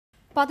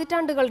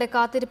പതിറ്റാണ്ടുകളുടെ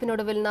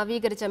കാത്തിരിപ്പിനൊടുവിൽ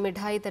നവീകരിച്ച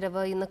മിഠായി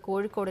തെരുവ് ഇന്ന്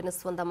കോഴിക്കോടിന്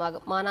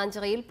സ്വന്തമാകും.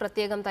 മാനാഞ്ചിറയിൽ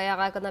പ്രത്യേകം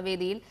തയ്യാറാക്കുന്ന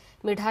വേദിയിൽ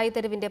മിഠായി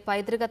തെരുവിന്റെ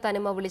പൈതൃക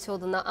തനിമ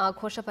വിളിച്ചോതുന്ന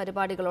ആഘോഷ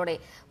പരിപാടികളോടെ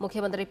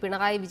മുഖ്യമന്ത്രി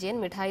പിണറായി വിജയൻ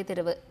മിഠായി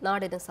തെരുവ്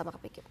നാടിന്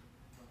സമർപ്പിക്കും.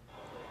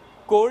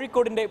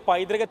 കോഴിക്കോടിന്റെ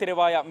പൈതൃക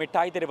തെരുവായ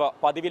മിഠായി തെരുവ്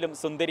പതിവിലും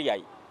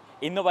സുന്ദരിയായി.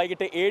 ഇന്ന്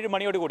വൈകിട്ട് 7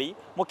 മണിയോടുകൂടി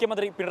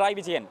മുഖ്യമന്ത്രി പിണറായി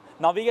വിജയൻ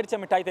നവീകരിച്ച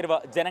മിഠായി തെരുവ്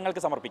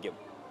ജനങ്ങൾക്ക് സമർപ്പിക്കും.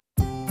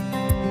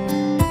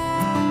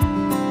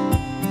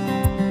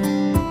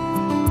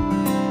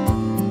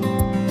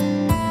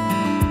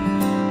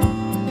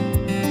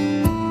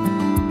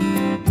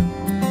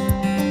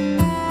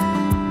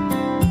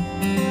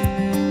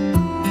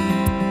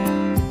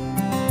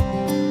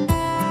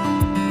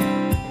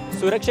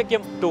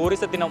 സുരക്ഷയ്ക്കും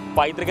ടൂറിസത്തിനും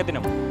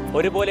പൈതൃകത്തിനും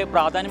ഒരുപോലെ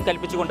പ്രാധാന്യം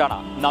കൽപ്പിച്ചുകൊണ്ടാണ്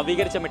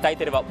നവീകരിച്ച മിഠായി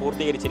തെരുവ്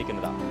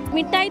പൂർത്തീകരിച്ചിരിക്കുന്നത്.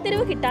 മിഠായി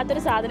തെരുവ്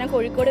കിട്ടാത്തൊരു സാധനം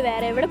കോഴിക്കോട്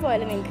വേറെ എവിടെ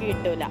പോയാലും നിങ്ങൾക്ക്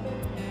കിട്ടൂല.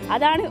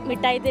 അതാണ്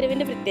മിഠായി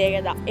തെരുവിൻ്റെ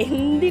പ്രത്യേകത.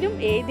 എന്തിനും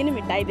ഏതിനും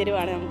മിഠായി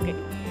തെരുവാണ് നമുക്ക്.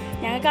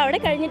 ഞങ്ങൾക്ക്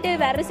അവിടെ കഴിഞ്ഞിട്ട്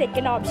വേറൊരു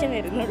സെക്കൻഡ് ഓപ്ഷൻ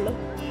വരുന്നുള്ളൂ.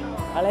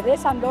 വളരെ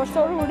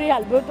സന്തോഷത്തോടു കൂടി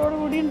അത്ഭുതത്തോടു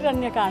കൂടിയും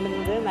തന്നെ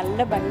കാണുന്നത്.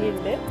 നല്ല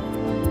ഭംഗിയുണ്ട്.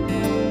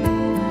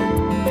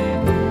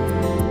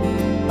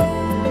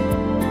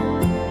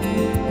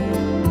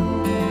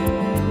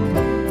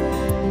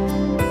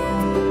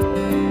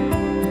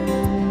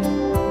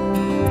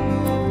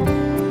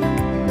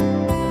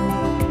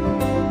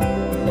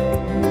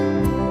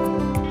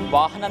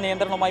 വാഹന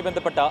നിയന്ത്രണവുമായി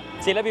ബന്ധപ്പെട്ട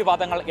ചില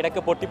വിവാദങ്ങൾ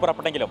ഇടയ്ക്ക്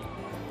പൊട്ടിപ്പുറപ്പെട്ടെങ്കിലും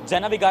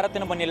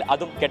ജനവികാരത്തിന് മുന്നിൽ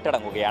അതും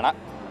കെട്ടടങ്ങുകയാണ്.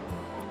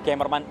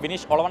 Cameraman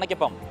Vineesh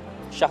ഒളവണയ്ക്കൊപ്പം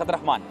Shahad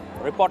Rahman,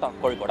 reporter,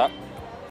 Kozhikode.